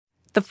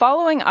The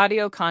following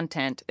audio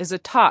content is a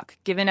talk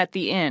given at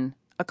The Inn,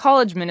 a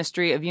college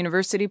ministry of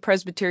University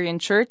Presbyterian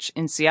Church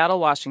in Seattle,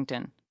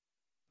 Washington.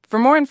 For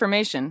more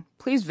information,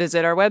 please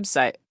visit our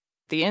website,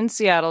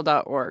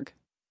 theinnseattle.org.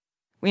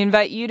 We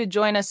invite you to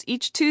join us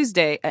each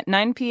Tuesday at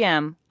 9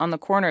 p.m. on the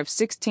corner of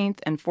 16th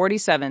and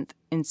 47th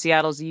in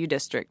Seattle's U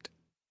District.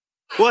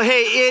 Well,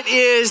 hey, it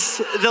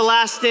is the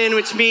last in,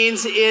 which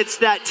means it's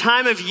that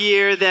time of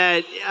year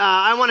that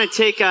I want to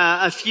take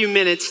a few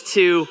minutes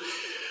to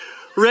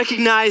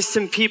recognize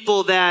some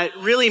people that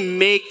really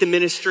make the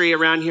ministry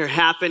around here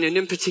happen, and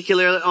in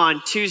particular on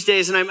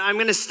Tuesdays. And I'm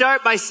going to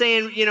start by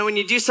saying, when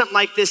you do something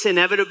like this,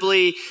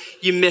 inevitably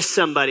you miss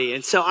somebody.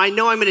 And so I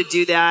know I'm going to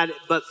do that,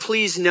 but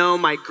please know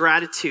my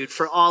gratitude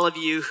for all of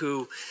you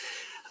who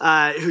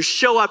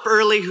show up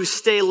early, who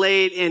stay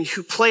late, and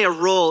who play a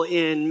role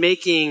in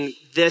making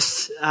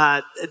this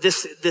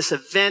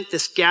event,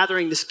 this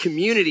gathering, this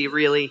community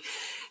really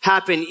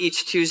happen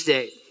each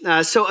Tuesday.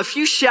 So a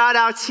few shout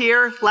outs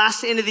here,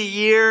 last end of the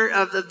year,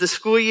 of the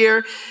school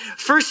year.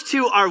 First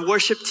to our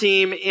worship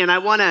team, and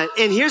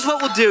here's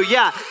what we'll do.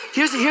 Yeah,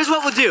 here's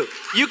what we'll do.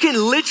 You can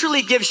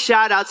literally give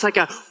shout outs like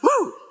a,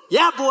 woo,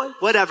 yeah boy,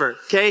 whatever,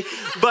 okay?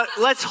 But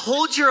let's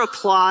hold your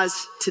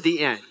applause to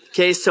the end.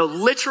 Okay, so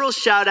literal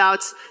shout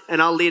outs,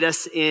 and I'll lead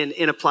us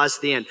in applause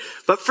to the end.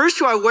 But first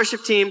to our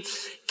worship team,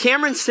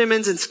 Cameron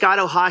Simmons and Scott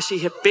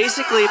Ohashi have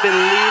basically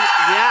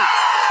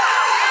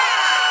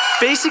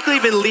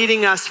been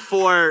leading us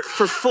for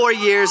 4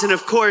 years. And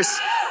of course,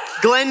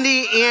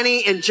 Glendy,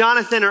 Annie, and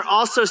Jonathan are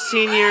also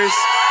seniors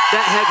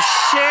that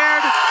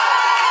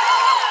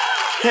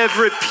have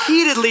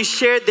repeatedly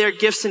shared their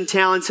gifts and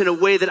talents in a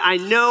way that I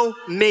know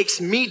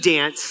makes me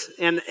dance.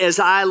 And as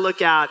I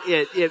look out,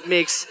 it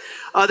makes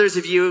others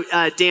of you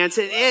dance.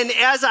 And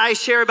as I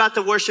share about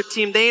the worship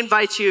team, they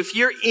invite you, if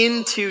you're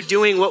into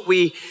doing what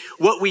we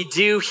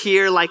do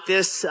here like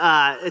this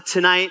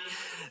tonight,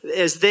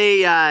 as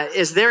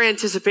they're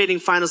anticipating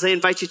finals, they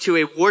invite you to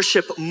a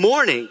worship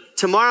morning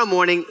tomorrow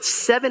morning,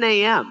 7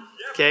 a.m.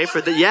 Okay,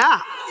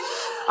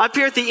 up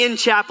here at the Inn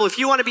Chapel. If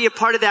you want to be a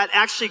part of that,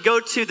 actually go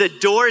to the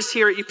doors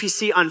here at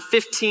UPC on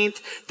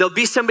 15th. There'll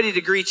be somebody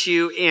to greet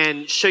you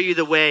and show you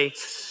the way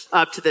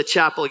up to the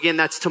chapel. Again,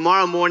 that's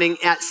tomorrow morning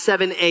at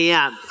 7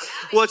 a.m.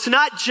 Well, it's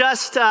not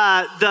just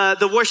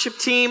the worship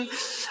team.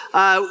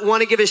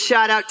 Want to give a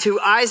shout out to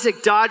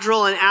Isaac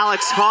Dodrell and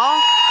Alex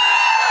Hall.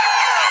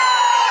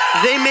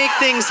 They make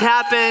things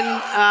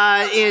happen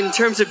in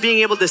terms of being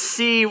able to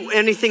see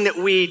anything that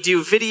we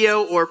do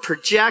video or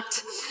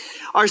project.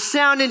 Our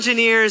sound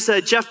engineers,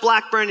 Jeff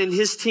Blackburn and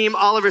his team,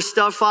 Oliver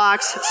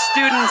Stelfox,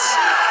 students,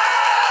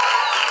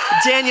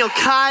 Daniel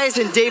Kais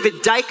and David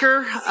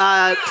Diker,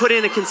 put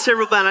in a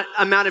considerable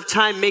amount of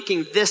time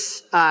making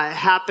this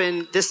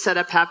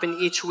setup happen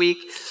each week.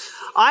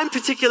 I'm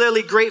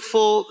particularly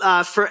grateful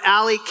for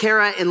Allie,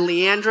 Kara, and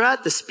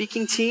Leandra, the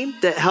speaking team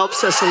that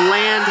helps us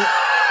land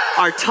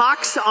our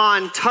talks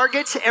on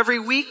target every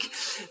week.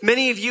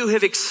 Many of you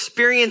have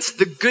experienced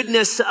the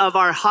goodness of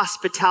our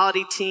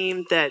hospitality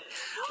team that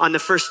on the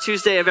first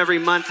Tuesday of every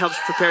month helps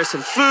prepare some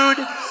food.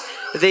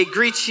 They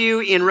greet you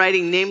in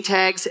writing name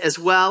tags as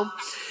well.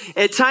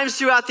 At times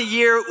throughout the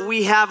year,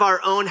 we have our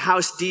own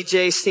house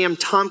DJ. Sam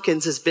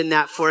Tompkins has been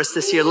that for us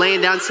this year, laying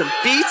down some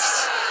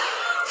beats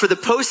for the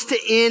post to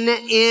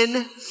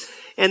in.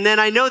 And then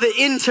I know the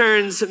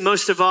interns,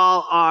 most of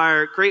all,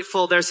 are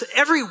grateful.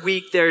 Every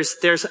week there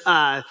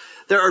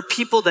are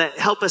people that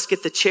help us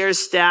get the chairs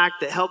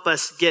stacked, that help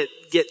us get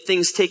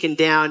things taken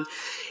down.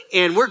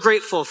 And we're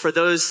grateful for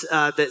those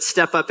that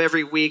step up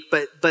every week.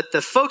 But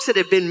the folks that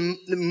have been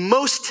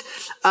most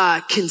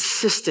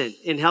consistent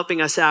in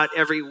helping us out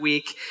every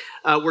week,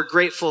 we're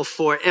grateful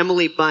for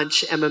Emily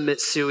Bunch, Emma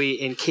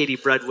Mitsui, and Katie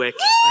Brudwick,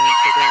 and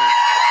for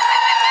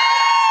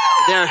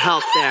their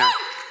help there.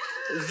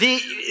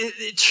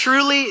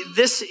 Truly,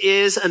 this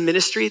is a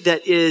ministry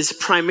that is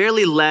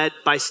primarily led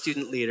by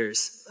student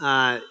leaders.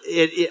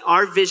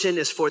 Our vision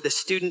is for the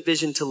student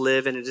vision to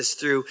live, and it is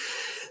through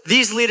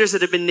these leaders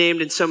that have been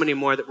named and so many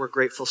more that we're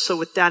grateful. So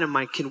with that in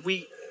mind, can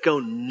we go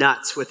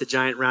nuts with a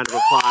giant round of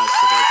applause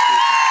for those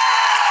people?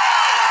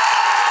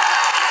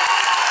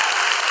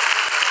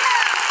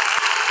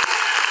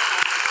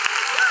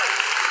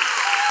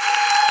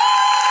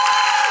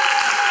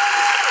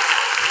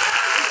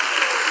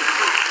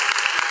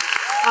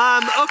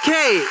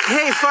 Okay.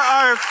 Hey, for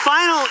our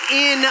final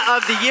in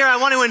of the year, I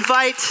want to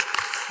invite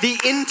the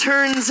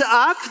interns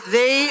up.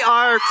 They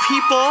are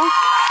people.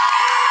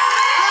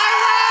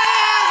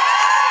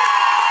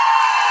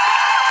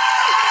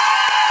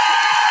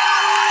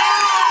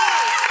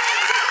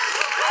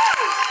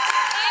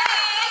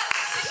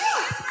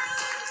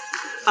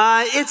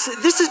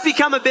 This has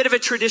become a bit of a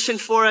tradition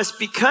for us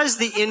because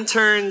the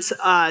interns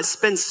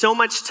spend so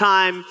much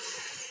time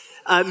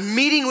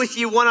meeting with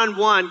you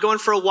one-on-one, going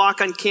for a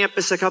walk on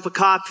campus, a cup of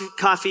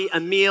coffee, a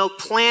meal,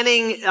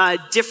 planning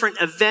different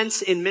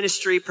events in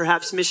ministry,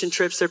 perhaps mission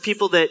trips. They're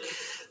people that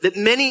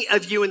many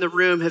of you in the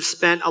room have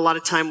spent a lot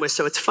of time with.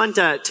 So it's fun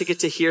to get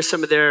to hear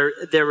some of their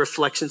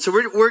reflections. So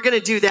we're going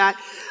to do that.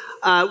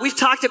 We've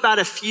talked about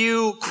a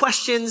few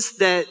questions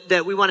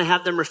that we want to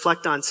have them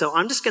reflect on. So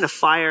I'm just going to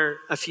fire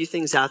a few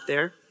things out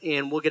there,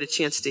 and we'll get a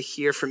chance to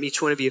hear from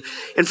each one of you.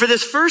 And for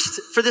this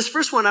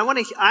first one,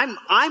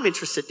 I'm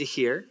interested to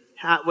hear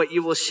what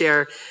you will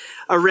share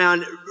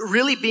around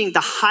really being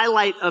the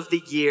highlight of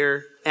the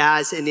year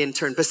as an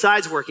intern,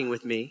 besides working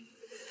with me.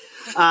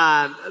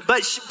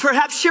 But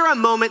perhaps share a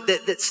moment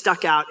that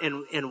stuck out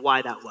and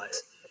why that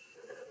was.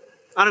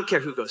 I don't care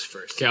who goes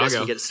first. Okay, you guys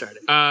I'll go. can get it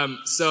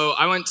started. So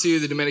I went to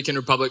the Dominican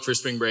Republic for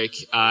spring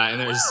break,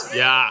 and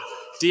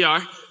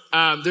DR.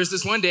 There's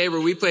this one day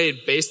where we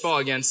played baseball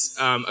against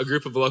a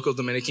group of local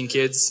Dominican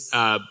kids,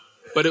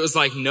 but it was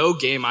like no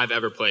game I've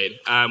ever played.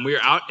 We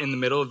were out in the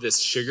middle of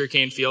this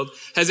sugarcane field.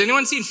 Has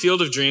anyone seen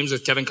Field of Dreams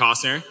with Kevin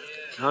Costner?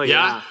 Oh,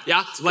 yeah.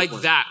 Yeah, like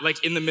that.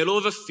 Like in the middle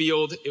of a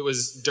field, it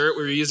was dirt.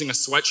 We were using a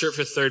sweatshirt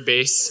for third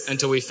base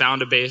until we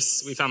found a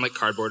base. We found like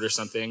cardboard or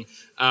something.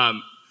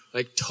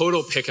 Like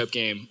total pickup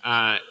game.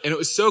 And it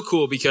was so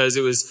cool because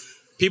it was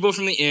people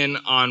from the inn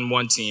on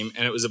one team,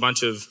 and it was a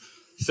bunch of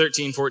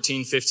 13,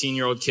 14,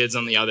 15-year-old kids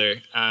on the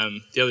other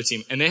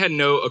team. And they had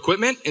no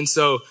equipment. And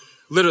so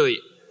literally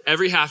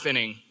every half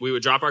inning, we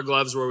would drop our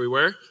gloves where we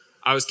were.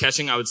 I was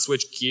catching. I would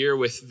switch gear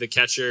with the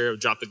catcher,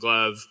 drop the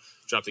glove,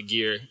 drop the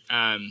gear.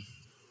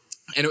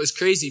 And it was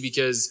crazy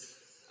because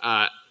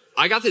I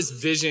got this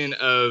vision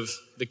of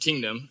the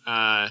kingdom.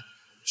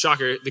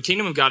 Shocker, the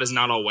kingdom of God is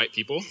not all white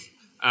people.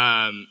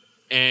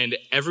 And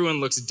everyone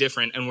looks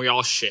different, and we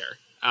all share.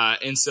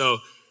 And so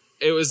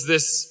it was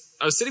this,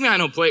 I was sitting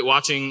behind home plate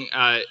watching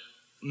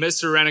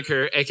Mr.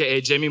 Reneker,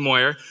 a.k.a. Jamie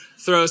Moyer,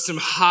 throw some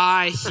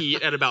high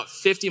heat at about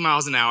 50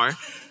 miles an hour.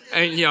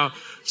 And,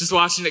 just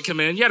watching it come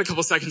in. You had a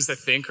couple seconds to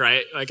think,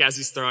 right? Like as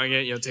he's throwing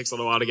it, it takes a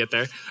little while to get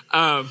there.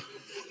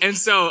 And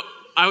so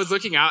I was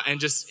looking out, and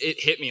just it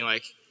hit me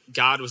like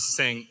God was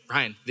saying,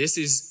 Ryan, this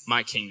is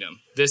my kingdom.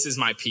 This is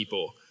my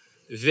people.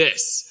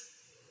 This.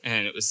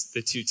 And it was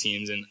the two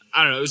teams. And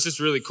I don't know, it was just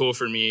really cool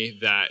for me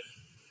that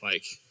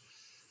like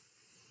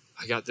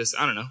I got this,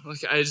 I don't know,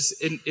 like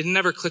it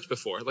never clicked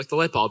before. Like the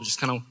light bulb just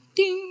kind of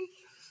ding.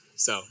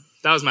 So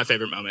that was my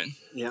favorite moment.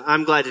 Yeah,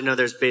 I'm glad to know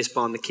there's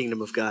baseball in the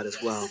kingdom of God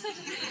as well.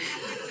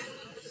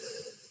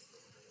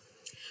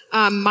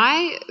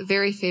 My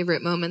very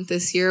favorite moment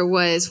this year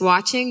was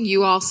watching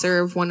you all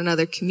serve one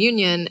another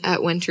communion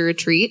at Winter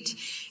Retreat.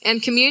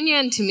 And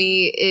communion to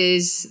me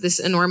is this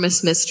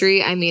enormous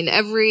mystery. I mean,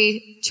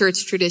 every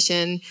church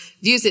tradition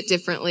views it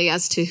differently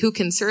as to who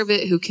can serve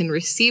it, who can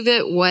receive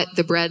it, what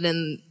the bread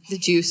and the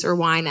juice or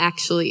wine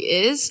actually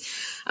is.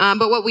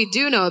 But what we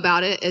do know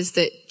about it is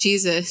that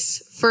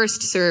Jesus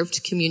first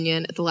served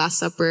communion at the Last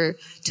Supper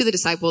to the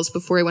disciples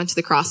before he went to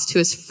the cross to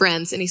his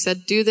friends. And he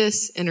said, do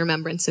this in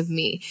remembrance of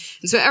me.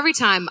 And so every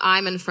time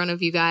I'm in front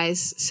of you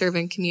guys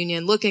serving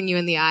communion, looking you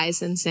in the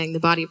eyes and saying the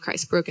body of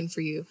Christ broken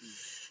for you,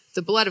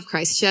 the blood of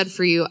Christ shed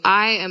for you,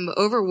 I am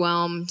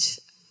overwhelmed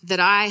that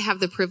I have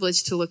the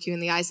privilege to look you in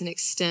the eyes and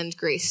extend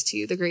grace to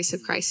you, the grace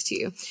of Christ to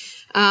you.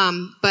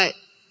 But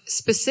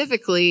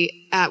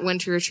specifically at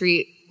Winter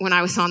Retreat, when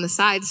I was on the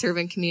side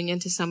serving communion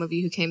to some of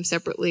you who came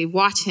separately,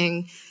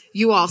 watching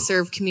you all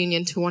serve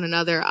communion to one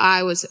another,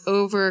 I was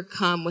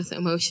overcome with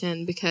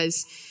emotion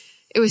because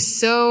it was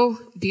so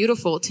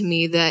beautiful to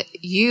me that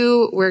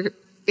you were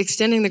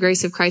extending the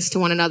grace of Christ to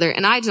one another.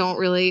 And I don't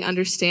really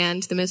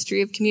understand the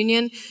mystery of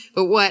communion,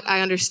 but what I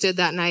understood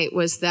that night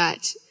was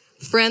that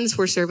friends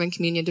were serving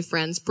communion to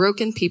friends.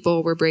 Broken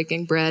people were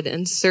breaking bread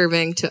and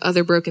serving to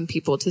other broken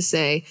people to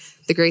say,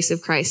 the grace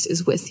of Christ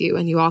is with you.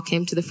 And you all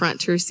came to the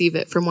front to receive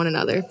it from one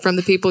another, from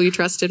the people you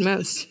trusted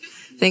most.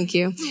 Thank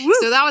you. Woo.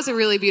 So that was a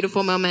really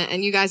beautiful moment,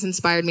 and you guys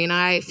inspired me. And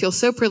I feel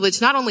so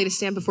privileged not only to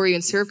stand before you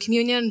and serve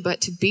communion,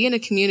 but to be in a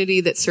community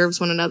that serves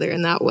one another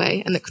in that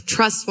way and that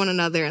trusts one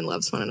another and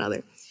loves one another.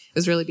 It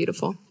was really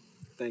beautiful.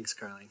 Thanks,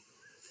 Carly.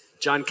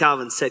 John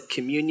Calvin said,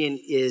 communion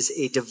is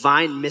a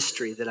divine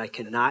mystery that I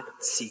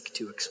cannot seek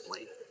to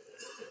explain.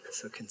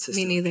 So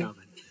consistent. Me neither.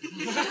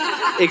 With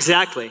Calvin.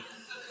 Exactly.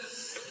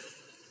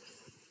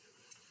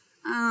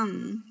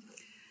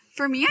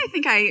 For me, I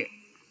think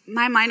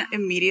my mind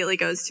immediately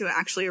goes to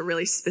actually a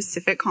really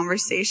specific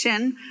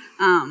conversation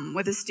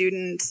with a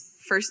student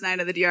first night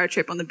of the DR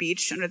trip on the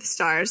beach under the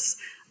stars.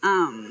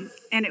 And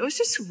it was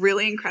just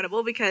really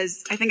incredible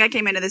because I think I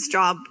came into this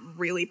job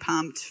really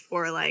pumped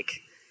for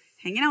like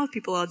hanging out with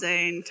people all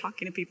day and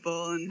talking to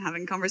people and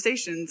having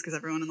conversations because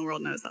everyone in the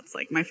world knows that's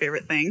like my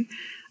favorite thing.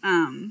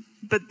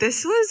 But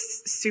this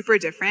was super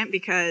different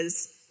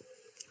because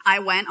I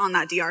went on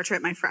that DR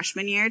trip my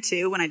freshman year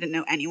too when I didn't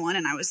know anyone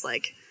and I was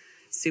like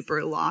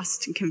super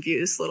lost and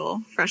confused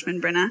little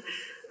freshman Brenna.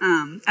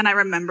 And I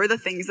remember the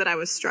things that I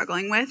was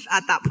struggling with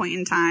at that point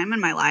in time in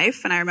my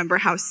life. And I remember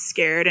how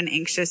scared and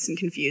anxious and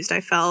confused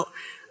I felt.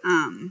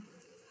 And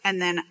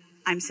then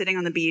I'm sitting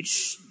on the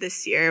beach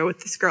this year with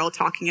this girl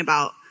talking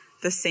about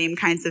the same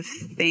kinds of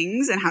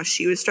things and how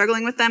she was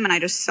struggling with them. And I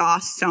just saw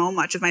so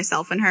much of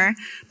myself in her.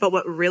 But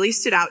what really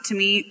stood out to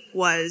me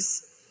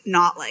was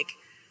not like,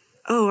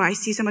 oh, I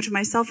see so much of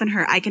myself in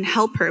her, I can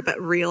help her,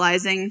 but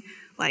realizing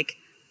like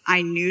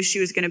I knew she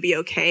was going to be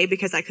okay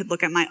because I could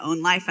look at my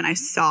own life and I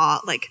saw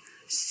like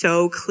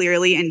so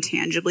clearly and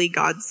tangibly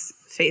God's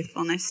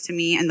faithfulness to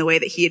me and the way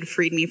that he had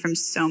freed me from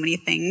so many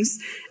things.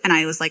 And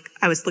I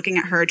was looking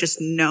at her just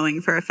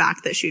knowing for a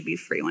fact that she would be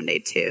free one day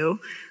too.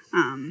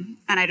 And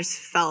I just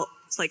felt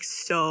like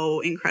so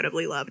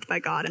incredibly loved by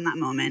God in that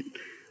moment.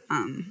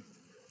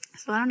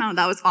 So I don't know,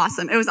 that was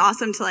awesome. It was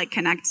awesome to like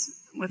connect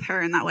with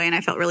her in that way. And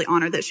I felt really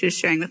honored that she was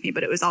sharing with me,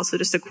 but it was also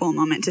just a cool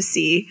moment to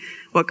see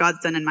what God's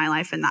done in my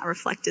life and that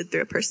reflected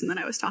through a person that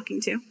I was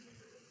talking to.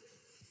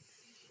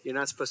 You're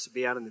not supposed to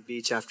be out on the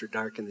beach after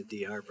dark in the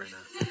DR, Brenna.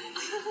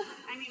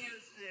 I mean,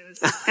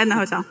 it was in the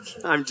hotel.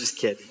 I'm just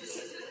kidding.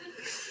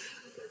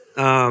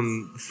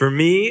 For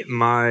me,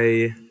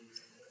 my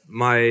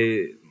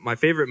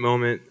favorite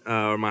moment,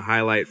 or my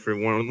highlight for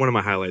one of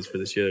my highlights for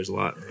this year, there's a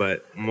lot,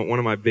 but one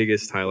of my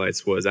biggest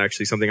highlights was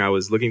actually something I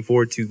was looking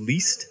forward to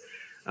least,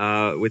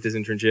 with this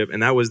internship,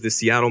 and that was the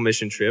Seattle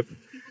mission trip.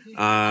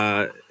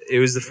 It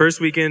was the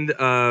first weekend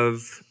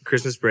of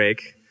Christmas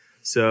break,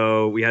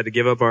 so we had to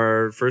give up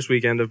our first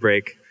weekend of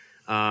break,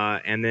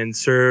 and then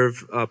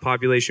serve a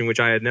population which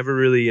I had never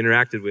really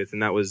interacted with,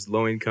 and that was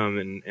low income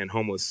and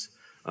homeless,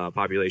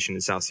 population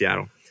in South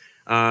Seattle.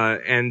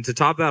 And to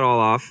top that all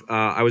off,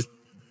 I was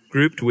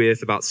grouped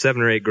with about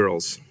 7 or 8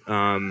 girls.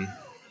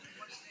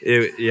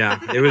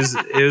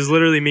 It was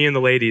literally me and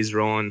the ladies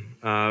rolling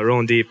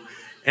deep.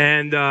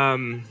 And,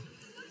 the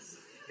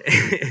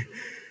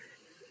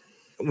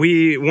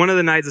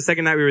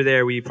second night we were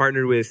there, we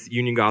partnered with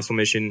Union Gospel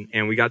Mission,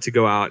 and we got to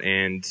go out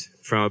and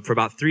for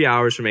about 3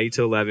 hours from 8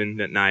 to 11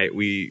 at night,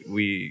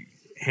 we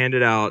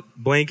handed out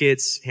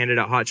blankets, handed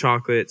out hot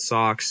chocolate,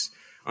 socks,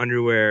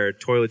 underwear,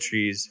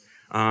 toiletries.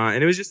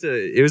 And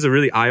it was a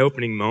really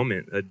eye-opening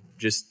moment,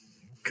 just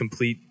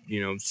complete,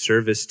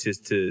 service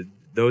to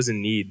those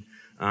in need.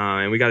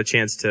 And we got a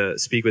chance to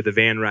speak with the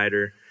van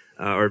driver,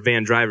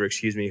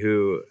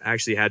 who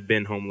actually had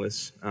been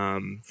homeless,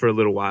 for a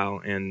little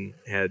while and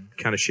had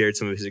kind of shared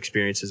some of his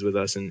experiences with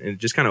us and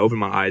just kind of opened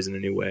my eyes in a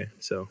new way.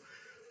 So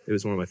it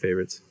was one of my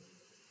favorites.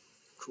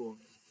 Cool.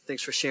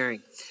 Thanks for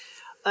sharing.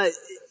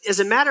 As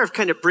a matter of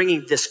kind of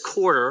bringing this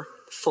quarter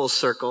full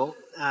circle,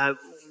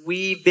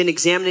 we've been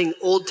examining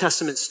Old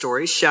Testament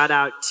stories. Shout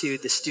out to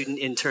the student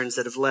interns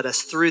that have led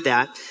us through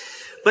that.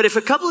 But if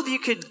a couple of you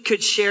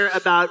could share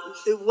about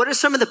what are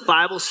some of the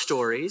Bible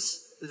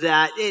stories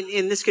that,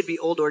 and this could be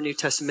Old or New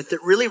Testament,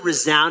 that really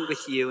resound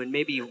with you, and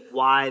maybe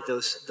why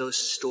those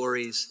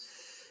stories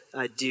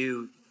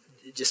do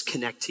just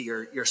connect to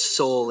your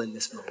soul in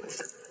this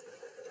moment.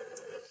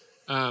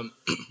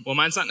 Well,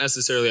 mine's not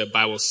necessarily a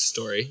Bible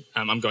story.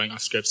 I'm going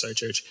off script, sorry,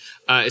 church.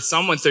 It's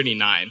Psalm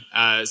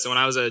 139. So when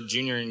I was a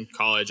junior in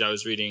college, I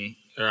was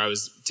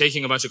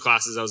taking a bunch of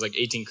classes. I was like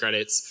 18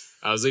 credits.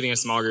 I was leading a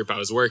small group. I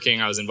was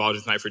working. I was involved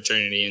with my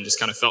fraternity and just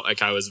kind of felt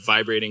like I was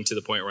vibrating to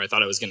the point where I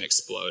thought I was going to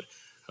explode.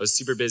 I was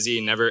super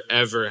busy, never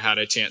ever had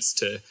a chance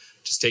to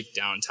just take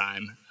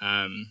downtime.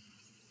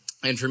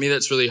 And for me,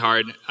 that's really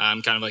hard.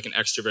 I'm kind of like an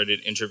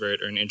extroverted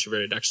introvert or an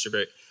introverted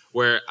extrovert,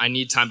 where I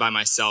need time by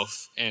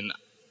myself and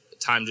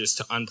time just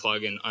to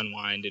unplug and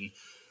unwind. And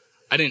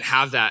I didn't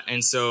have that.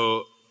 And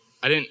so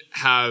I didn't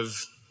have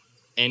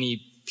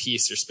any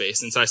peace or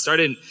space. And so I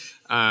started,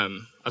 I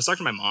was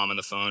talking to my mom on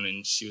the phone,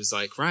 and she was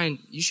like, Ryan,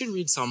 you should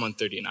read Psalm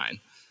 139.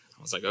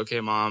 I was like,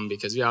 okay, Mom,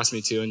 because you asked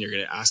me to, and you're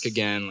going to ask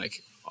again.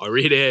 Like, I'll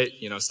read it,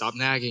 stop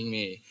nagging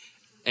me.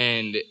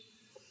 And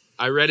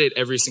I read it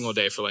every single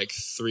day for like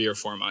 3 or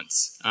 4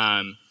 months.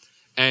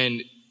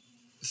 And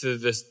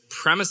the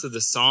premise of the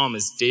Psalm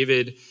is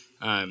David,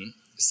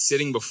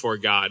 sitting before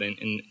God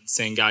and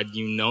saying, God,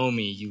 you know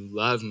me, you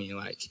love me,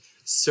 like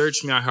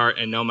search my heart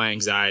and know my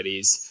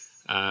anxieties.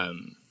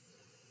 And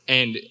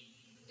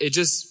it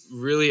just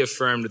really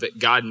affirmed that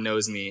God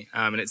knows me.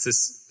 And it's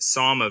this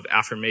psalm of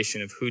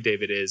affirmation of who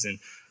David is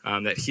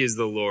and that he is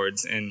the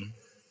Lord's. And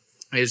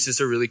it's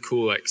just a really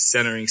cool, like,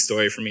 centering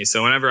story for me.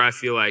 So whenever I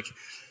feel like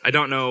I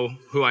don't know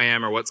who I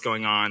am or what's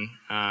going on,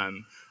 or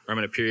I'm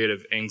in a period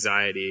of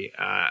anxiety,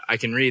 I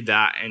can read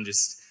that and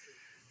just,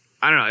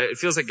 I don't know, it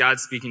feels like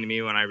God's speaking to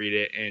me when I read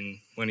it. And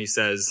when he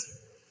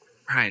says,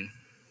 Ryan,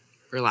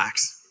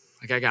 relax.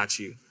 Like, I got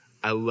you.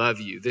 I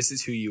love you. This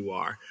is who you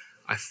are.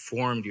 I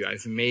formed you.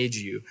 I've made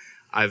you.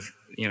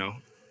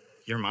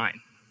 You're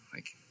mine.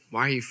 Like,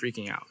 why are you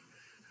freaking out?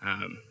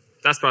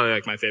 That's probably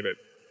like my favorite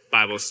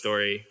Bible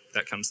story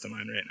that comes to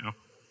mind right now.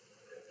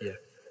 Yeah.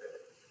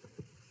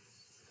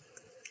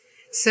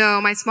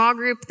 So my small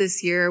group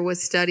this year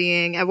was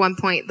studying at one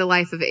point the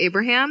life of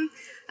Abraham.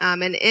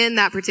 And in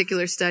that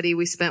particular study,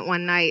 we spent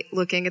one night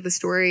looking at the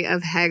story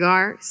of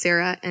Hagar,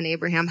 Sarah, and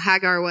Abraham.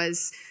 Hagar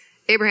was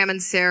Abraham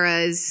and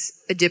Sarah's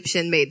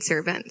Egyptian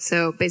maidservant.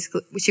 So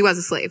basically, she was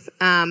a slave.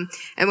 And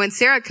when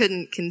Sarah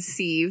couldn't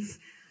conceive,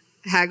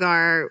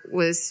 Hagar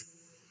was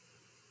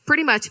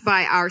pretty much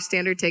by our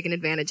standard taken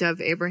advantage of.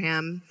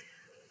 Abraham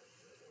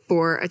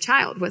bore a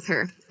child with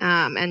her.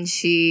 And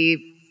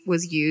she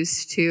was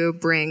used to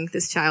bring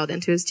this child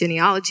into his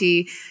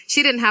genealogy.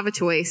 She didn't have a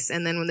choice.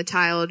 And then when the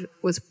child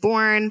was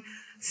born,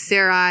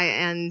 Sarai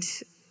and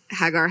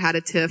Hagar had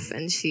a tiff,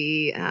 and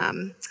she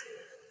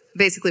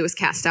basically was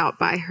cast out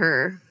by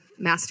her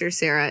master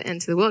Sarah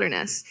into the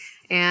wilderness.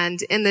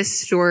 And in this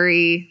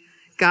story,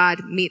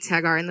 God meets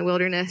Hagar in the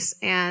wilderness,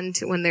 and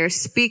when they're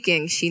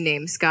speaking, she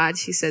names God.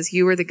 She says,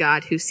 "You are the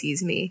God who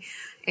sees me."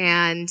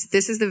 And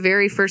this is the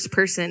very first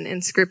person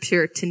in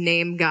scripture to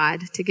name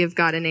God, to give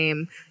God a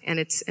name, and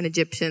it's an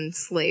Egyptian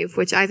slave,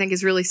 which I think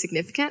is really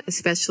significant,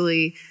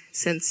 especially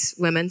since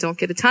women don't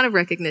get a ton of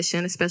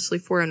recognition, especially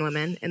foreign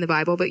women in the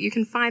Bible, but you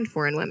can find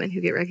foreign women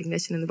who get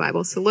recognition in the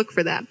Bible, so look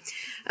for that.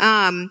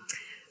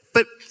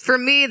 But for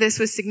me, this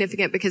was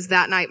significant because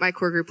that night, my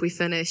core group, we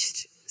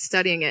finished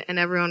studying it, and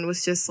everyone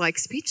was just like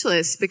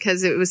speechless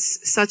because it was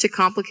such a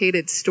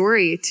complicated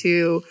story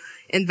to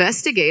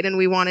investigate, and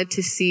we wanted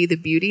to see the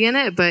beauty in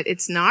it, but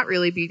it's not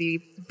really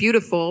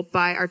beautiful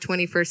by our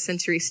 21st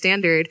century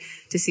standard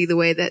to see the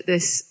way that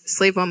this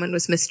slave woman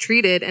was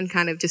mistreated and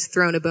kind of just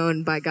thrown a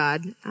bone by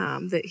God,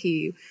 that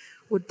he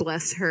would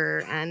bless her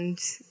and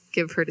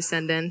give her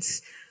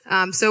descendants.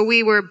 So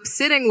we were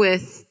sitting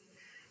with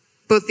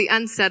both the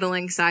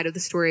unsettling side of the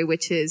story,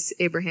 which is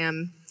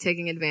Abraham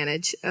taking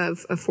advantage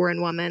of a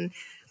foreign woman,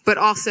 but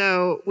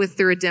also with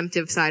the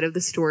redemptive side of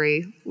the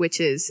story, which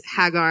is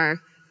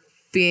Hagar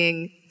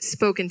being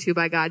spoken to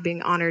by God,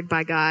 being honored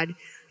by God,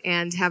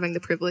 and having the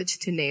privilege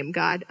to name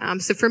God.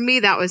 So for me,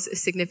 that was a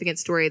significant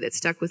story that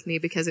stuck with me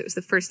because it was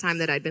the first time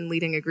that I'd been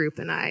leading a group,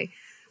 and I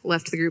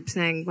left the group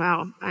saying,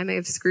 wow, I may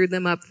have screwed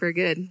them up for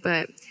good.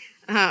 But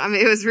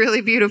it was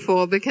really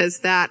beautiful because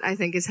that, I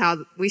think, is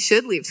how we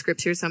should leave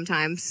Scripture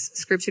sometimes.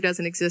 Scripture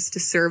doesn't exist to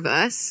serve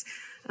us.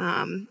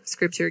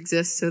 Scripture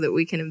exists so that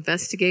we can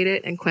investigate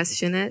it and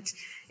question it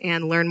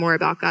and learn more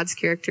about God's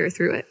character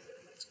through it.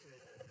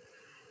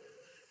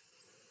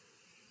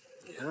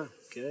 Yeah,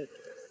 good.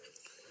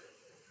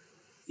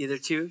 Either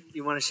two,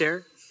 you want to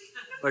share?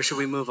 Or should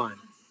we move on?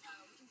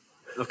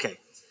 Okay.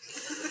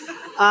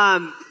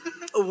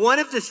 One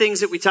of the things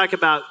that we talk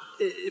about,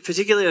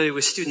 particularly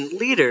with student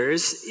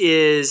leaders,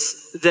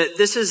 is that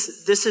this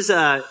is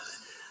a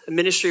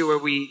ministry where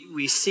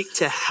we seek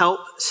to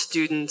help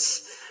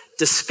students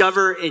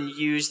discover and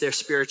use their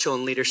spiritual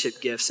and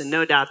leadership gifts. And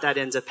no doubt that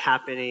ends up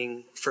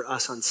happening for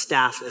us on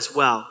staff as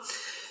well.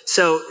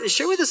 So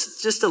share with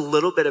us just a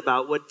little bit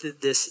about what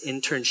did this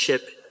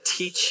internship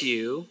teach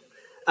you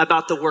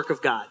about the work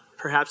of God,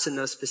 perhaps in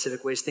those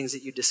specific ways, things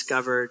that you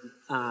discovered,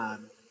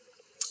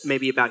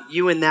 maybe about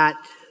you in that.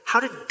 How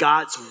did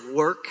God's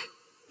work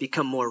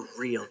become more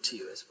real to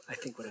you is I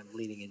think what I'm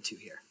leaning into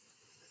here.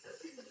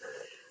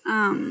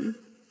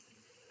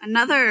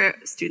 Another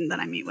student that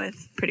I meet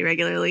with pretty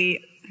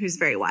regularly, who's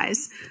very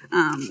wise,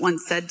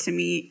 once said to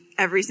me,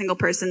 every single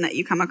person that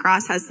you come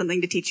across has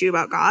something to teach you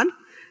about God.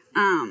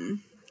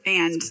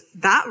 And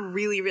that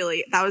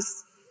that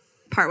was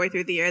partway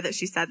through the year that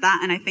she said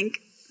that. And I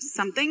think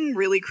something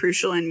really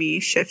crucial in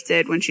me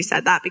shifted when she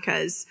said that,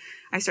 because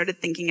I started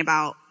thinking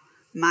about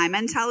my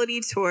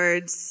mentality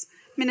towards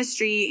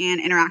ministry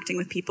and interacting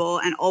with people,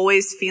 and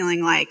always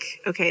feeling like,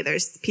 okay,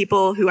 there's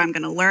people who I'm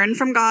going to learn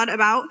from God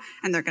about,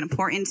 and they're going to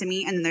pour into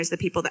me. And then there's the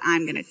people that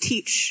I'm going to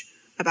teach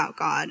about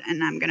God,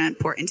 and I'm going to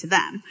pour into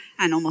them.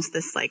 And almost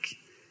this like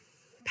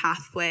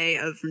pathway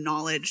of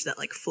knowledge that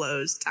like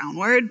flows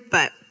downward.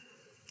 But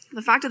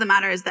the fact of the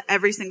matter is that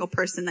every single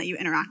person that you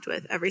interact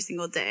with every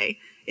single day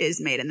is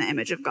made in the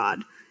image of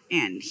God.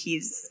 And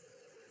he's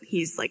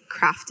like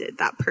crafted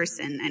that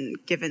person and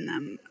given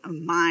them a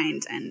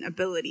mind and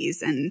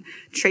abilities and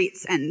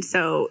traits. And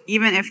so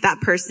even if that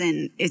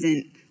person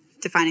isn't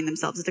defining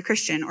themselves as a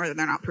Christian, or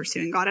they're not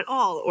pursuing God at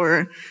all,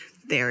 or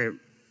they're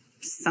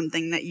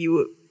something that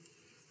you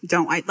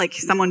don't like,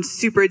 someone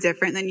super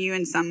different than you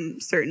in some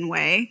certain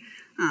way,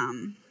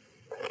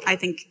 I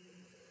think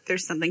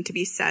there's something to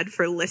be said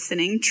for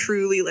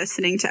truly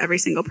listening to every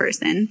single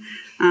person,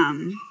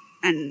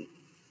 and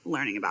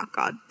learning about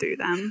God through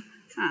them.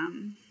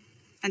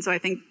 And so I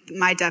think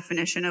my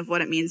definition of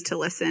what it means to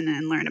listen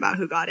and learn about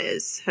who God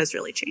is has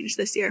really changed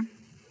this year.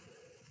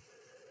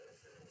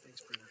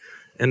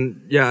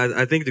 And yeah,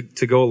 I think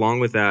to go along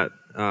with that,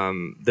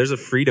 there's a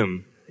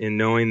freedom in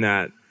knowing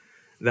that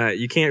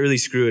you can't really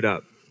screw it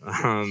up.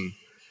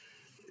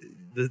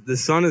 The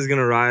sun is going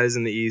to rise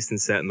in the east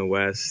and set in the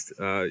west.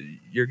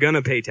 You're going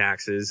to pay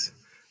taxes.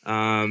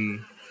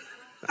 And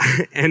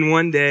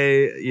one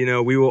day,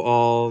 we will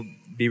all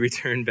be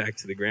returned back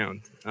to the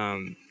ground.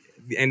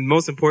 And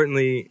most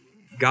importantly,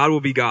 God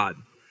will be God.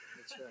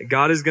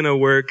 God is going to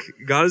work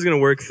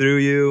through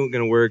you,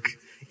 going to work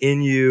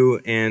in you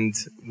and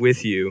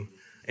with you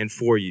and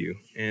for you.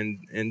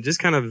 And just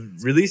kind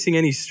of releasing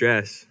any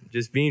stress,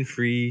 just being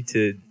free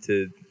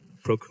to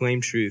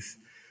proclaim truth,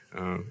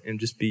 and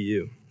just be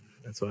you.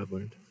 That's what I've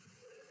learned.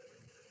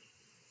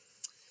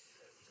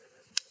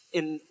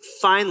 And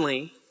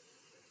finally,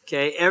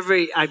 okay,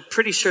 I'm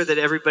pretty sure that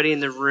everybody in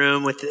the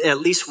room, with at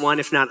least one,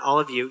 if not all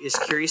of you, is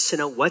curious to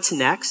know what's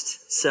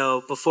next.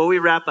 So before we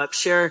wrap up,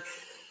 share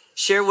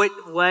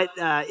what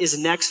is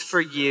next for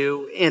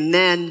you, and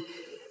then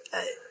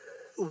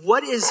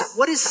what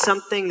is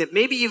something that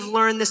maybe you've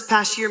learned this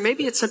past year,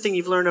 maybe it's something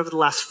you've learned over the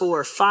last 4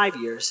 or 5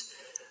 years,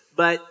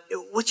 But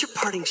what's your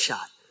parting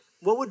shot?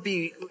 What would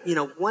be,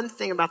 one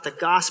thing about the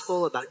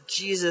gospel, about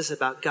Jesus,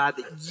 about God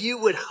that you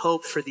would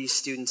hope for these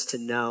students to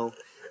know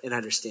and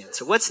understand?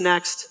 So what's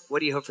next? What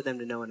do you hope for them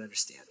to know and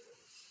understand?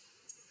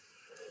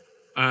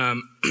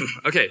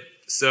 Okay,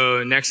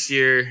 so next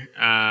year,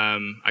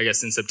 I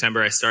guess in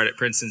September, I start at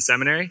Princeton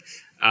Seminary.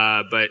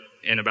 But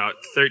in about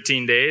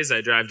 13 days,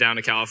 I drive down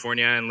to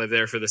California and live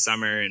there for the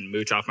summer and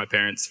mooch off my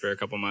parents for a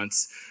couple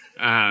months.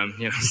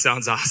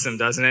 Sounds awesome,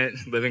 doesn't it?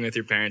 Living with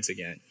your parents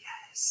again.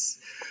 Yes.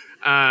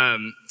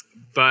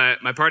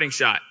 But my parting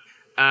shot.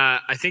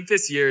 I think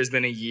this year has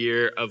been a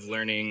year of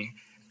learning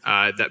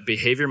that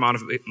behavior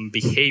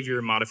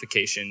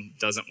modification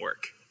doesn't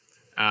work.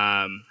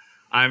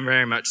 I'm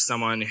very much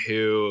someone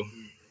who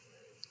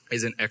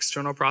is an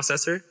external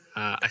processor.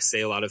 I say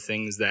a lot of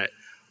things that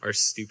are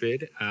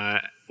stupid.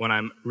 When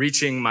I'm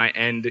reaching my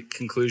end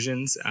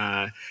conclusions,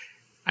 I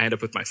end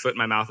up with my foot in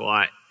my mouth a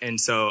lot. And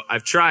so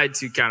I've tried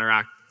to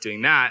counteract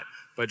doing that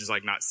by just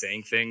not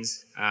saying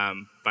things,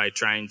 by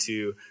trying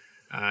to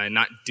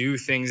not do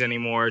things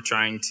anymore,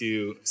 trying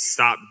to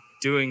stop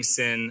doing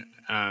sin,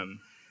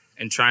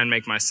 and try and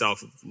make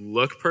myself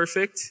look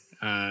perfect.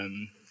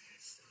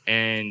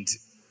 And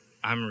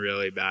I'm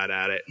really bad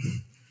at it.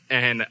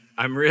 And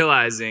I'm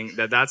realizing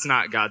that that's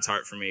not God's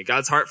heart for me.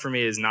 God's heart for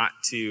me is not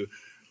to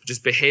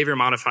just behavior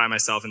modify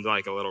myself into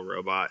a little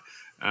robot,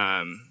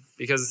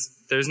 because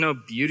there's no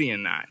beauty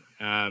in that.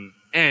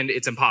 And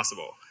it's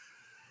impossible.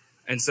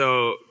 And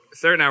so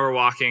Third and I were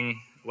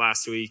walking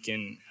last week,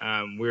 and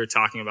we were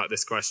talking about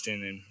this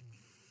question,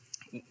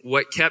 and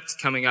what kept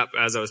coming up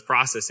as I was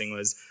processing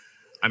was,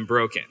 I'm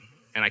broken,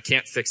 and I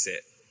can't fix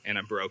it, and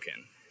I'm broken.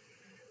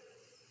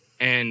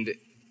 And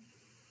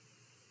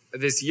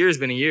this year has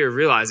been a year of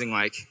realizing,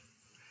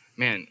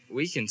 man,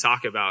 we can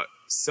talk about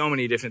so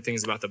many different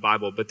things about the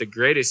Bible, but the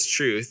greatest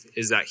truth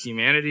is that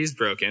humanity is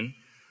broken,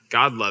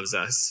 God loves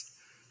us,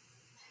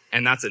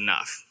 and that's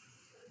enough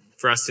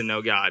for us to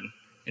know God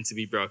and to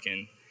be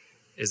broken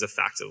is a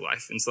fact of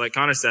life. And so like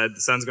Connor said, the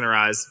sun's going to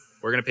rise.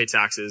 We're going to pay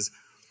taxes,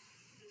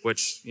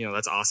 which,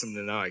 that's awesome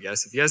to know, I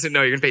guess. If you guys didn't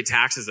know, you're going to pay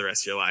taxes the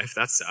rest of your life.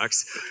 That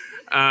sucks.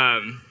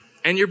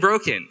 And you're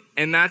broken,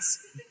 and that's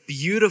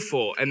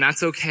beautiful, and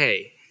that's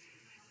okay.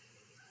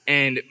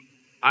 And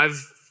I've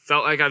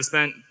felt like I've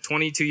spent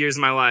 22 years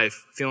of my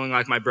life feeling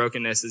like my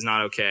brokenness is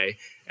not okay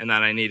and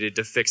that I needed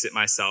to fix it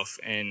myself,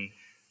 and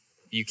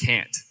you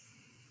can't.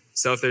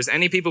 So if there's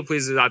any people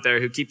pleasers out there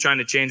who keep trying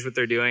to change what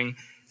they're doing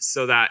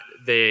so that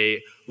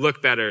they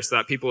look better, so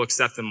that people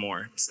accept them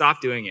more,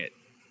 stop doing it.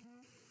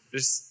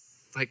 Just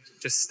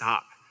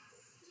stop.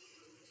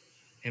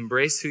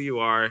 Embrace who you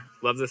are.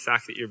 Love the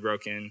fact that you're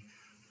broken.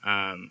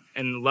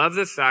 And love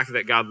the fact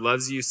that God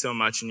loves you so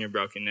much in your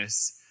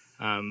brokenness.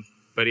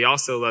 But he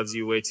also loves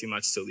you way too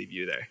much to leave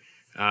you there.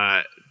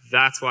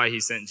 That's why he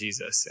sent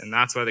Jesus. And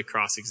that's why the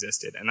cross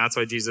existed. And that's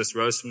why Jesus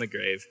rose from the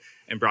grave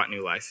and brought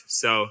new life.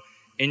 So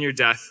in your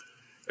death,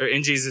 or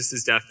in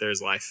Jesus' death,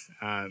 there's life.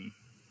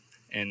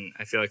 And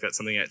I feel like that's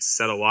something that's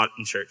said a lot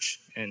in church.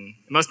 And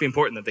it must be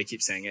important that they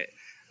keep saying it.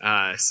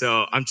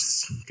 So I'm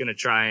just going to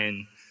try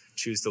and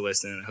choose to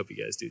listen, and I hope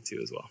you guys do too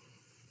as well.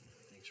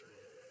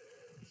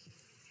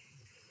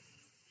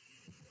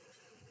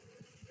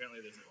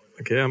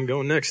 Okay, I'm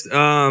going next.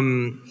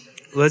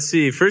 Let's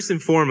see. First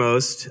and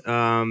foremost,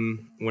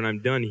 when I'm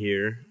done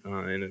here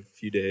in a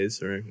few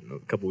days, or a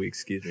couple weeks,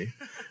 excuse me,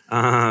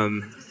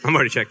 I'm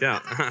already checked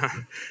out.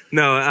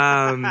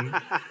 No,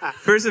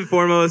 first and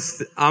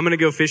foremost, I'm going to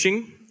go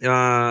fishing.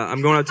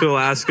 I'm going out to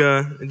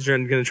Alaska. I'm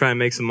going to try and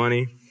make some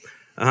money.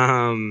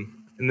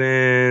 And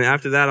then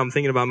after that, I'm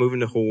thinking about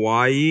moving to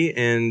Hawaii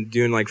and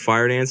doing like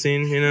fire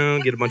dancing,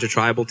 get a bunch of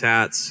tribal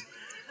tats,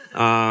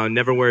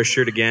 never wear a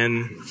shirt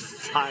again.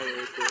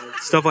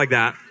 Stuff like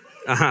that.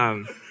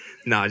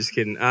 No, just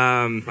kidding.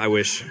 I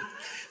wish.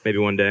 Maybe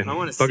one day. I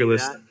want to Bucket see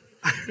list.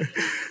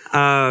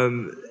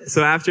 that.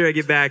 So after I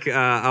get back,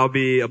 I'll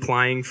be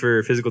applying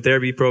for physical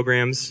therapy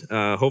programs.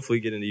 Hopefully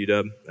get into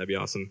UW. That'd be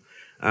awesome.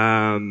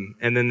 And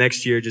then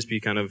next year, just be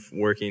kind of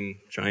working,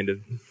 trying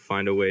to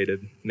find a way to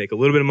make a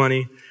little bit of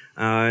money.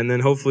 And then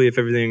hopefully, if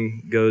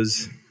everything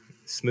goes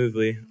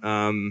smoothly,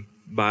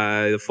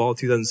 by the fall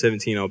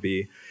 2017, I'll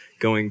be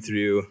going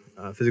through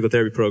a physical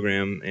therapy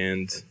program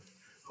and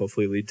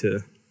hopefully lead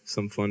to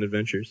some fun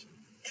adventures.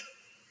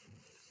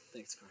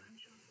 Thanks, Connor.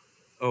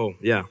 Oh,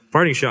 yeah.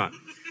 Parting shot.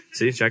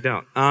 See, checked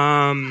out.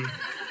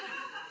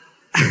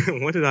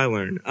 What did I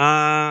learn?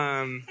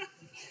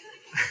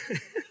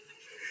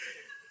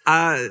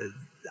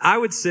 I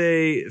would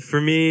say, for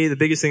me, the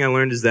biggest thing I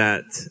learned is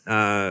that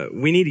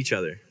we need each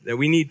other, that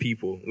we need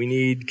people. We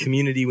need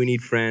community, we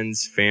need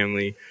friends,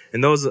 family,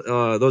 and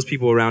those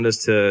people around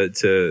us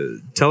to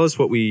tell us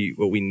what we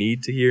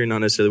need to hear, not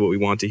necessarily what we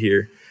want to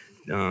hear.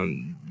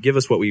 Give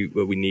us what we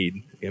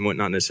need and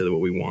not necessarily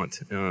what we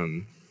want.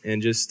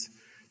 And just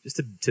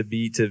to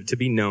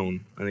be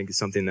known, I think is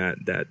something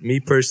that me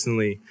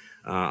personally,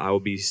 I will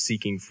be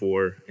seeking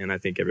for, and I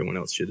think everyone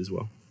else should as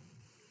well.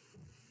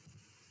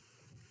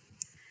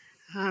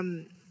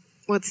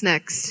 What's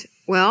next?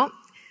 Well,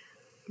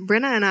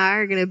 Brenna and I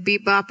are going to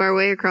beat bop our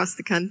way across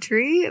the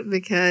country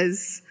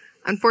because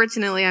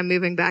unfortunately I'm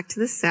moving back to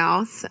the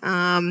South.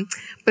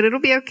 But it'll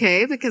be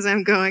okay because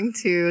I'm going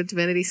to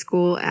divinity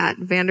school at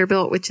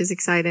Vanderbilt, which is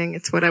exciting.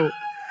 It's what I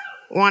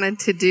wanted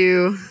to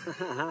do.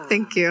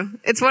 Thank you.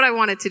 It's what I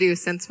wanted to do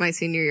since my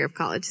senior year of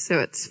college. So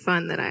it's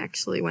fun that I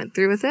actually went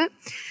through with it.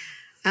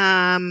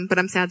 But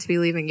I'm sad to be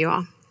leaving you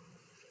all.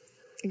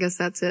 I guess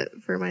that's it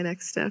for my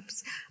next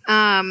steps.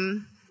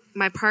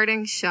 My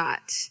parting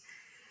shot.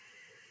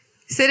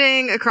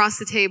 Sitting across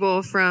the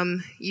table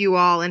from you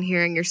all and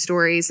hearing your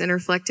stories and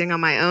reflecting on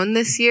my own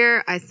this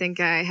year, I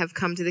think I have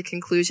come to the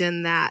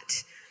conclusion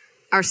that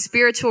our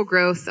spiritual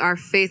growth, our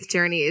faith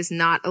journey is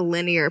not a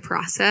linear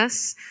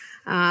process.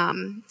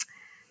 I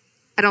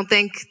don't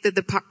think that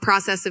the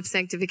process of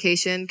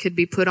sanctification could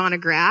be put on a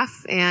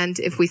graph. And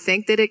if we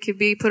think that it could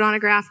be put on a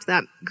graph,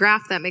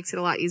 that makes it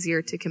a lot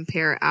easier to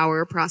compare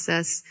our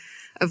process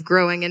of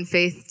growing in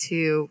faith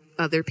to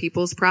other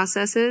people's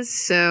processes.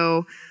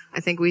 So I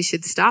think we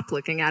should stop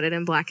looking at it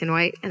in black and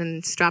white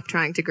and stop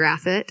trying to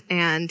graph it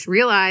and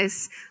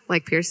realize,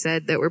 like Pierce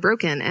said, that we're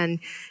broken and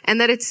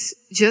that it's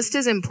just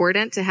as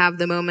important to have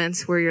the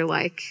moments where you're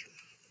like,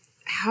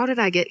 how did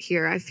I get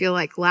here? I feel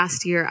like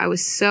last year I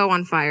was so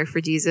on fire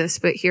for Jesus,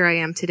 but here I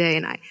am today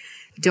and I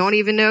don't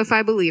even know if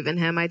I believe in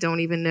him. I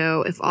don't even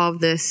know if all of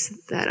this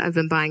that I've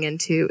been buying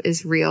into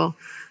is real.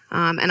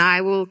 And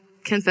I will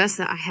confess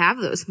that I have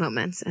those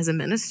moments as a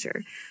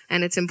minister.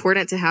 And it's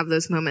important to have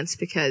those moments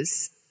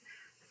because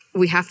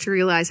we have to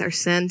realize our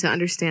sin to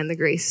understand the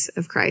grace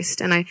of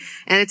Christ. And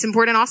it's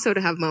important also to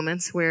have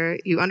moments where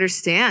you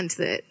understand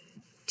that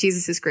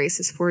Jesus' grace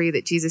is for you,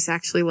 that Jesus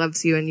actually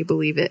loves you and you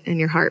believe it in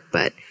your heart.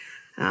 But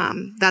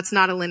that's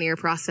not a linear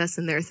process,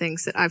 and there are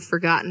things that I've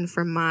forgotten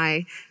from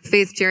my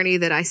faith journey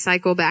that I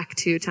cycle back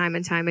to time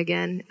and time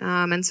again.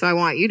 And so I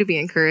want you to be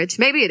encouraged.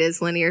 Maybe it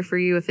is linear for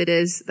you. If it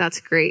is, that's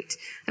great.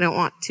 I don't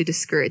want to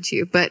discourage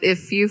you. But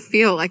if you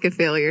feel like a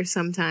failure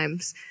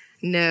sometimes,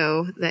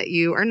 know that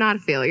you are not a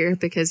failure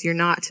because you're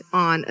not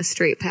on a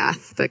straight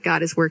path, but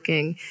God is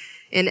working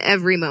in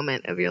every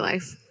moment of your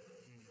life.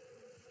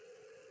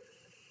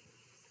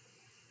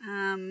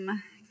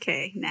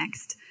 Okay,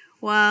 next.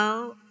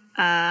 Well,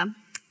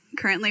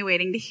 currently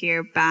waiting to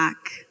hear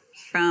back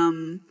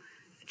from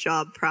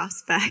job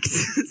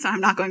prospects. So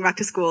I'm not going back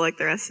to school like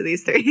the rest of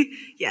these three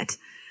yet.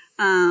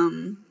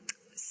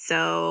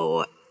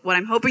 So what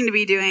I'm hoping to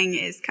be doing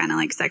is kind of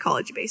like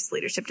psychology-based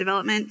leadership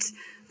development,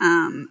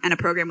 and a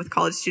program with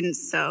college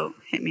students. So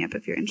hit me up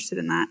if you're interested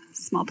in that.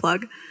 Small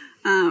plug.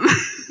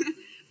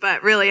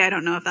 But really, I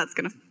don't know if that's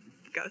going to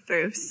go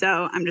through.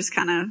 So I'm just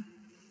kind of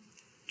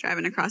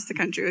driving across the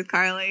country with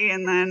Carly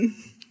and then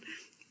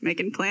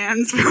making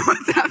plans for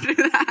what's after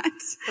that.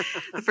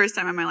 The first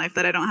time in my life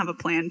that I don't have a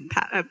plan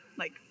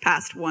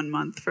past 1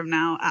 month from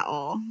now at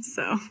all.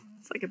 So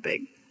it's like a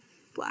big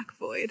black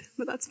void,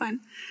 but that's fine.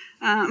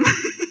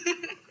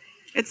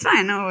 It's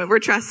fine. No, we're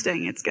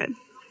trusting. It's good.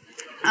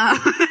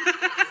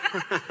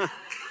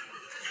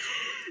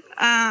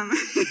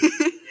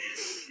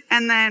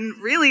 And then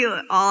really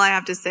all I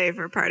have to say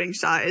for parting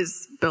shot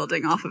is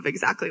building off of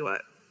exactly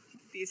what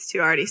these two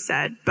already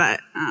said. But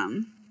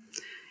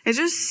it's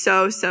just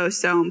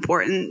so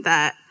important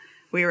that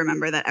we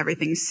remember that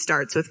everything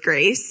starts with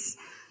grace.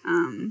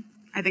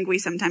 I think we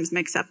sometimes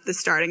mix up the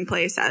starting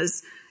place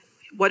as,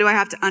 what do I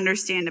have to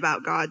understand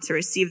about God to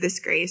receive this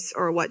grace?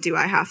 Or what do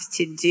I have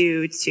to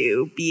do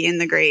to be in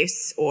the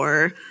grace?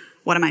 Or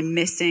what am I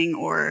missing?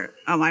 Or,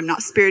 oh, I'm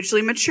not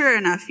spiritually mature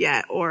enough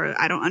yet. Or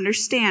I don't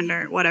understand,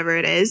 or whatever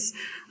it is.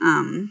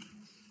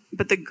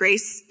 But the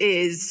grace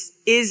is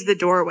the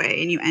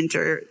doorway, and you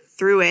enter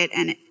through it,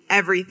 and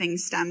everything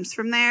stems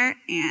from there.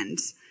 And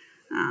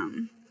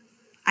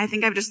I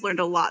think I've just learned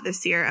a lot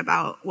this year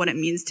about what it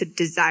means to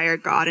desire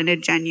God in a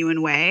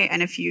genuine way.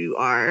 And if you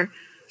are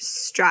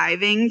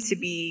striving to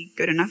be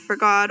good enough for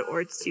God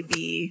or to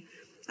be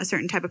a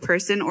certain type of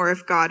person, or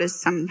if God is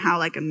somehow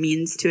like a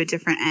means to a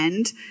different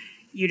end,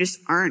 you just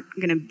aren't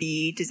going to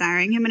be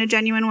desiring him in a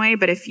genuine way.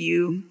 But if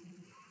you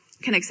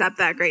can accept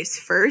that grace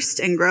first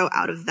and grow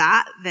out of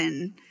that,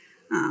 then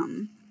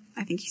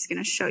I think he's going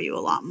to show you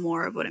a lot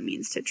more of what it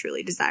means to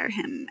truly desire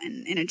him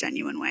in a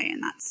genuine way.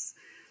 And that's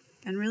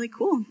been really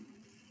cool.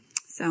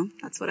 So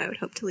that's what I would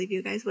hope to leave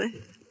you guys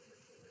with.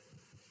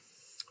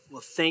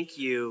 Well, thank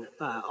you,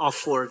 all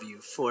four of you,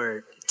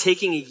 for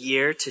taking a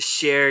year to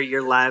share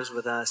your lives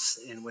with us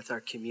and with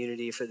our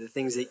community, for the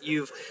things that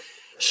you've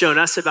shown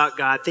us about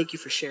God. Thank you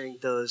for sharing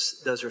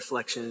those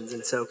reflections.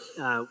 And so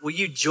will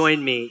you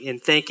join me in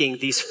thanking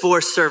these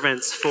four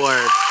servants for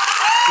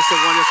just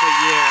a wonderful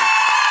year?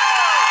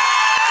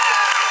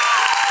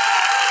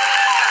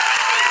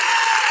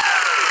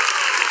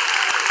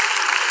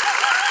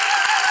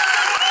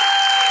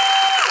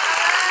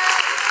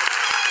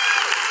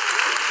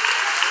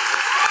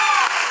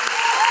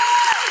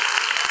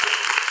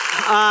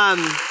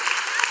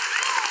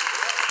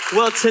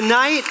 Well,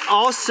 tonight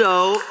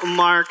also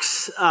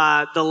marks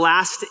the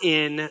last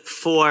in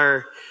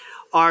for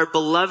our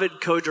beloved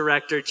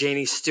co-director,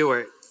 Janie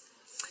Stewart.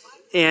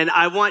 And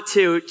I want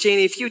to,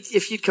 Janie,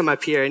 if you'd come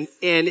up here.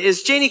 And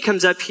as Janie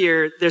comes up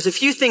here, there's a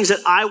few things that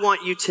I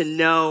want you to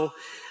know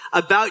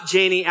about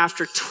Janie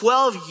after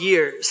 12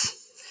 years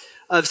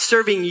of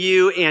serving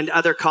you and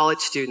other college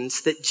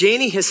students, that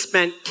Janie has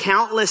spent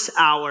countless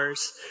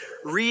hours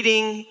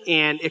reading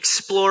and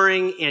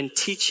exploring and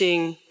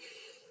teaching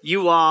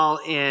you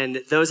all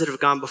and those that have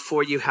gone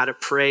before you how to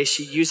pray.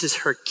 She uses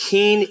her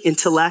keen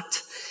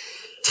intellect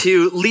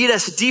to lead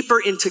us deeper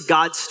into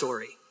God's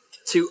story,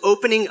 to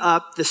opening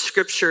up the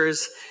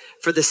scriptures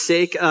for the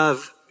sake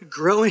of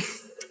growing.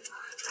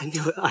 I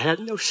knew I had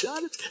no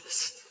shot at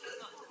this.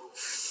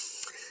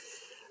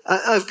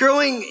 Of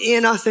growing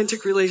in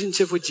authentic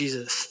relationship with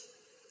Jesus.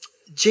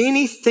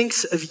 Janie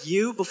thinks of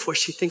you before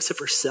she thinks of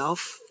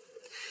herself.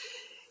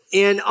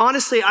 And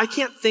honestly, I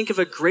can't think of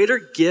a greater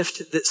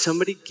gift that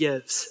somebody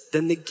gives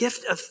than the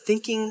gift of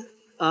thinking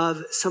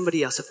of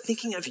somebody else, of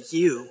thinking of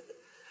you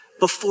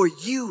before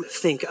you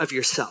think of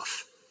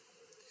yourself.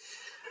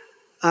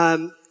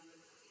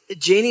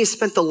 Janie has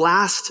spent the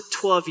last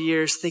 12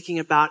 years thinking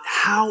about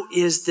how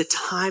is the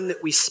time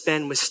that we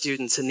spend with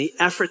students and the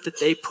effort that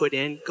they put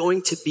in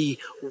going to be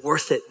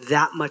worth it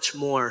that much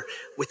more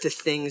with the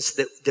things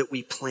that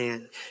we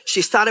plan.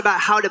 She's thought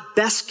about how to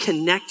best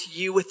connect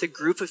you with a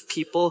group of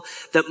people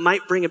that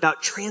might bring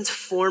about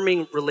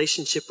transforming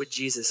relationship with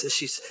Jesus, as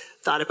she's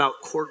thought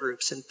about core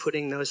groups and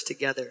putting those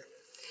together.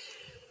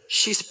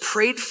 She's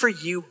prayed for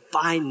you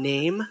by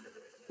name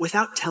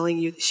without telling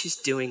you that she's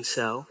doing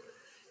so,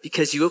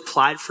 because you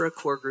applied for a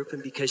core group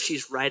and because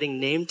she's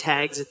writing name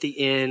tags at the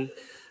end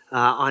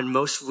on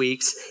most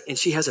weeks, and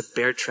she has a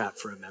bear trap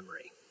for a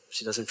memory.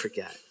 She doesn't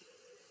forget.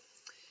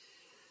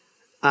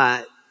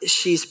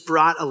 She's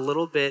brought a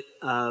little bit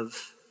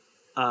of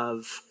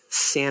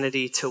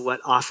sanity to what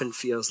often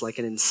feels like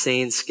an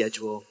insane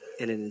schedule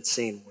in an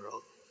insane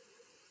world.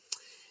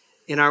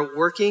 In our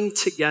working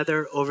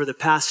together over the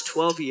past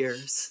 12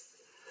 years,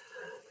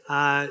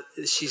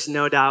 she's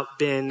no doubt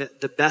been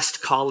the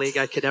best colleague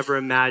I could ever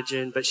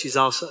imagine, but she's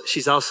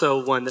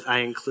also one that I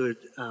include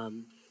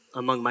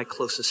among my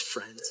closest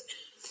friends.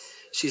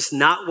 She's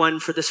not one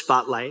for the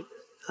spotlight.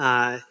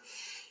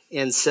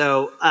 And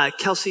so,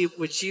 Kelsey,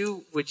 would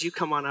you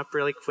come on up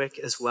really quick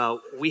as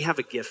well? We have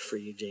a gift for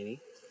you, Janie.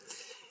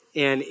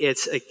 And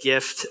it's a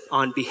gift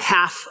on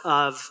behalf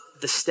of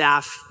the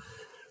staff,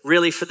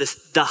 really for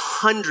the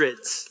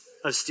hundreds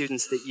of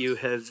students that you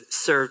have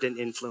served and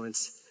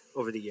influenced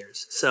over the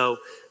years. So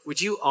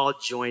would you all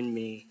join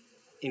me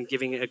in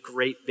giving a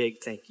great big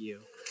thank you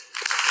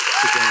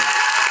to Janie?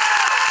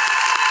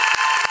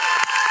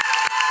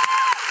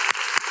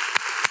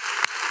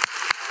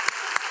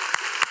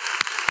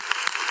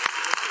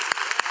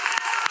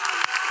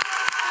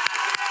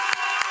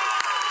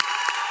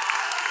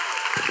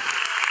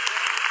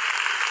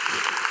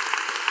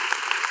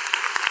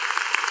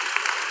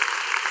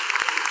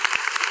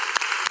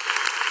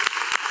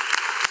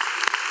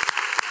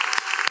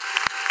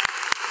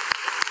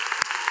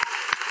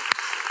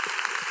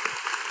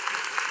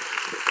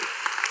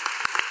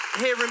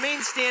 Hey,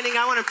 remain standing.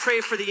 I want to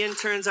pray for the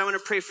interns. I want to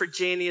pray for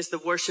Janie as the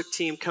worship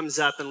team comes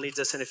up and leads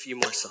us in a few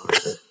more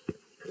songs.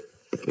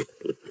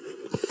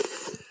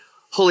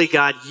 Holy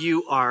God,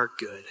 you are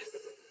good.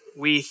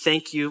 We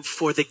thank you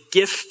for the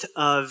gift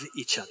of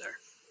each other,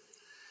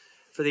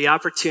 for the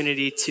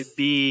opportunity to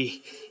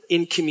be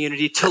in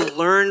community, to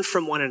learn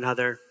from one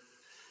another,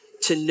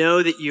 to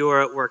know that you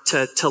are at work,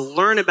 to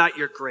learn about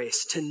your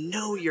grace, to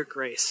know your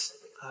grace,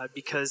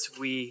 because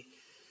we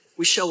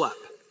show up.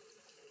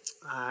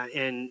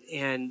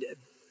 And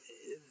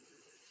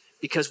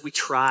because we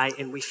try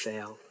and we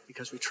fail,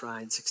 because we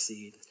try and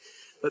succeed,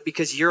 but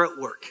because you're at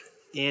work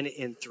in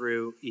and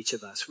through each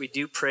of us. We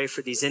do pray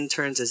for these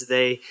interns as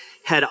they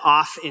head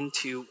off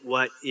into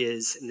what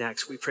is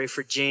next. We pray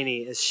for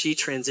Janie as she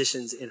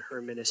transitions in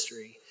her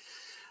ministry.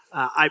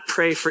 I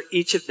pray for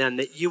each of them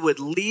that you would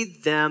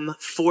lead them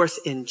forth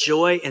in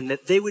joy and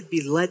that they would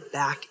be led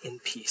back in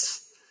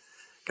peace.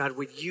 God,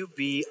 would you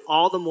be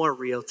all the more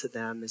real to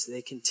them as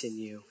they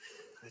continue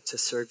to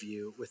serve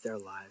you with their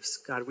lives.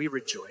 God, we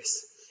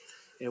rejoice.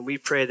 And we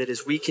pray that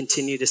as we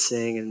continue to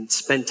sing and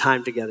spend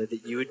time together,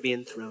 that you would be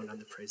enthroned on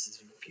the praises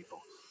of your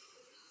people.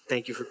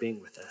 Thank you for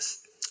being with us.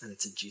 And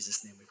it's in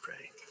Jesus' name we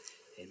pray.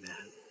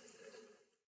 Amen.